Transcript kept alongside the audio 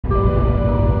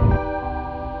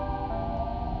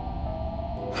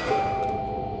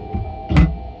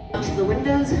the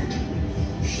windows.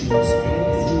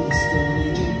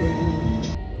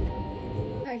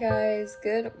 Hi guys,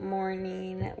 good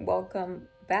morning. Welcome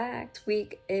back. This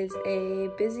week is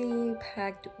a busy,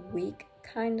 packed week,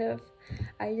 kind of.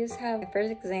 I just have my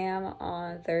first exam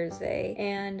on Thursday,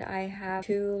 and I have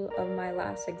 2 of my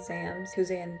last exams,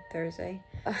 Tuesday and Thursday.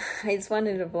 I just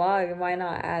wanted to vlog, and why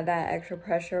not add that extra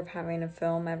pressure of having to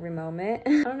film every moment?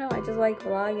 I don't know, I just like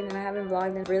vlogging, and I haven't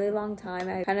vlogged in a really long time.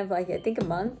 I kind of like it, I think a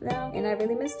month now, and I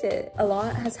really missed it. A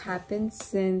lot has happened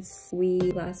since we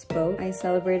last spoke. I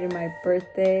celebrated my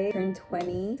birthday, turned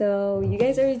 20. So you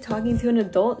guys are talking to an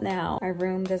adult now. My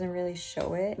room doesn't really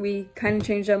show it. We kind of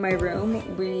changed up my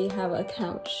room. We have a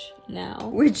couch now,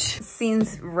 which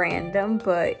seems random,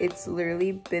 but it's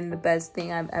literally been the best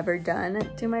thing I've ever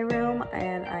done to my room,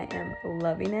 and I am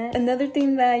loving it. Another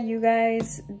thing that you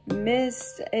guys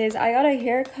missed is I got a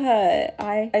haircut.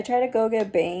 I tried to go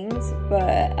get bangs,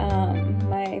 but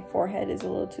my forehead is a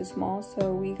little too small,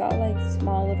 so we got like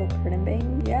small little curtain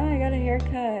bangs. Yeah, I got a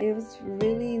haircut. It was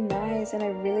really nice, and I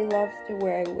really loved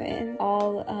where I went.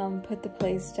 I'll put the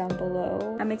place down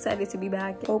below. I'm excited to be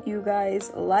back. Hope you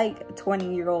guys like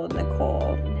 20-year-old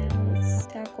Nicole. Now let's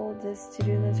tackle this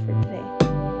to-do list for today.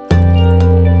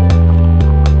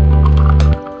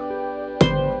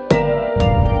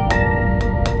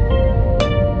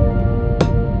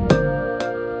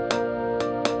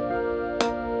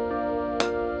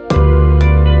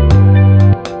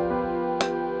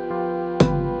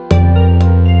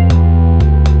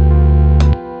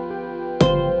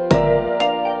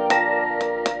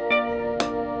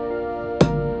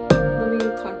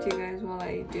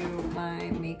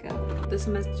 The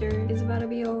semester is about to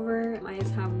be over. I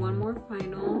just have one more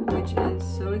final, which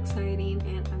is so exciting,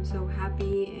 and I'm so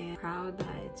happy and proud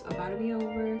that it's about to be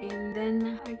over, and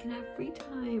then I can have free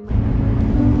time.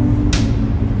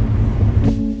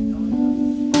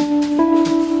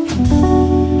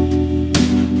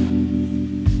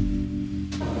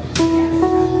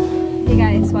 Hey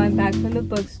guys, so I'm back from the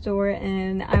bookstore,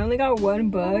 and I only got one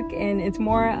book, and it's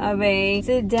more of a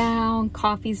sit down,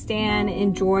 coffee stand,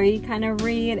 enjoy kind of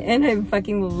read, and I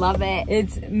fucking love it.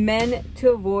 It's Men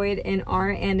to Avoid in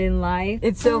Art and in Life.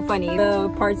 It's so funny.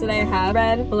 The parts that I have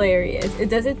read, hilarious. It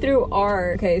does it through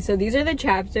art. Okay, so these are the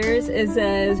chapters. It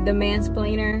says the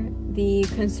mansplainer, the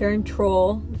concerned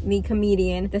troll, the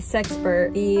comedian, the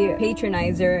sexpert, the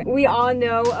patronizer. We all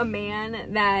know a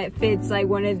man that fits like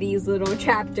one of these little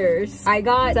chapters. I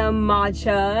got some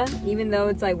matcha, even though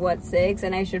it's like what, 6,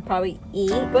 and I should probably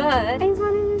eat, but I just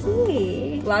wanted to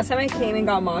see. Last time I came and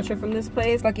got matcha from this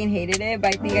place, fucking hated it,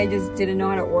 but I think I just didn't know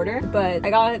how to order. But I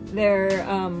got their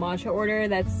matcha order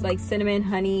that's like cinnamon,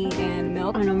 honey, and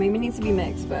milk. I don't know, maybe it needs to be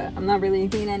mixed, but I'm not really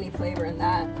seeing any flavor in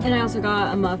that. And I also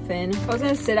got a muffin. I was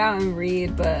gonna sit out and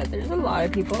read, but there's a lot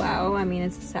of people out. I mean,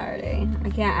 it's a Saturday. I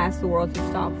can't ask the world to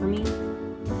stop for me.